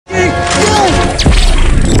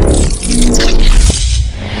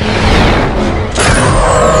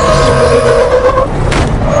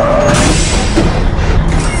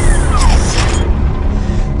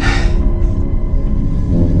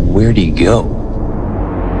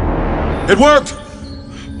It worked!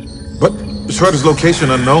 But Shredder's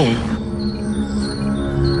location unknown.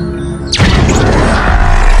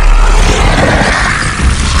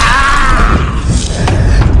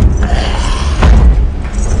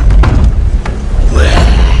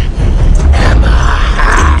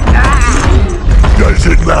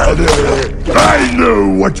 Doesn't matter. I know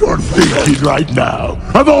what you're thinking right now.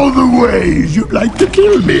 Of all the ways you'd like to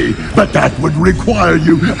kill me. But that would require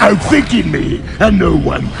you outthinking me. And no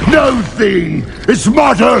one, no thing is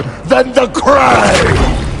smarter than the Krang!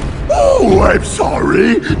 Oh, I'm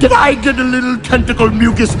sorry. Did I get a little tentacle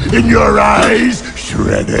mucus in your eyes,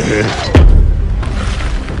 Shredder?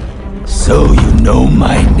 So you know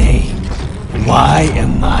my name. Why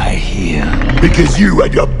am I here? Because you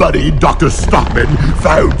and your buddy, Dr. Stockman,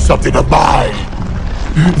 found something of mine.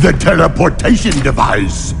 The teleportation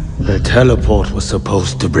device. The teleport was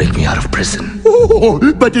supposed to break me out of prison.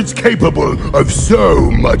 Oh, but it's capable of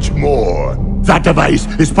so much more. That device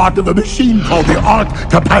is part of a machine called the Arc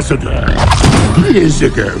Capacitor. Years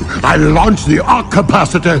ago, I launched the Arc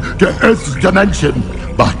Capacitor to Earth's dimension.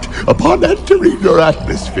 But upon entering your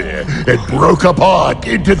atmosphere, it broke apart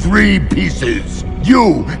into 3 pieces.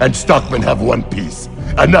 You and Stockman have 1 piece.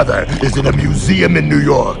 Another is in a museum in New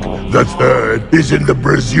York. The third is in the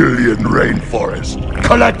Brazilian rainforest.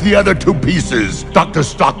 Collect the other 2 pieces. Dr.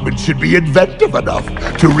 Stockman should be inventive enough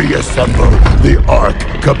to reassemble the Arc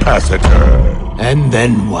Capacitor. And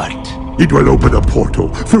then what? It will open a portal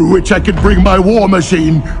through which I can bring my war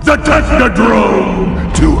machine, the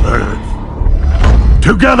Technodrome, to Earth.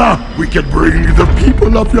 Together, we can bring the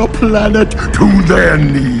people of your planet to their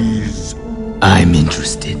knees. I'm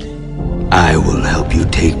interested. I will help you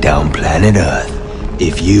take down planet Earth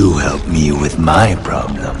if you help me with my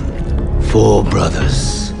problem. 4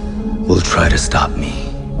 brothers will try to stop me.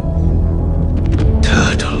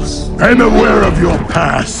 Turtles. I'm aware of your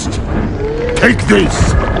past. Take this.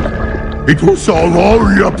 It will solve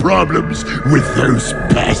all your problems with those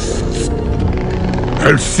pests.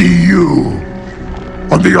 I'll see you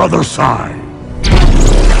on the other side.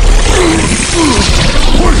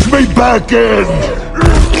 Push me back in!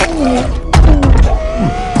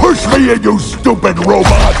 Push me in, you stupid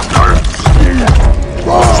robot!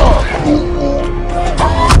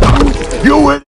 You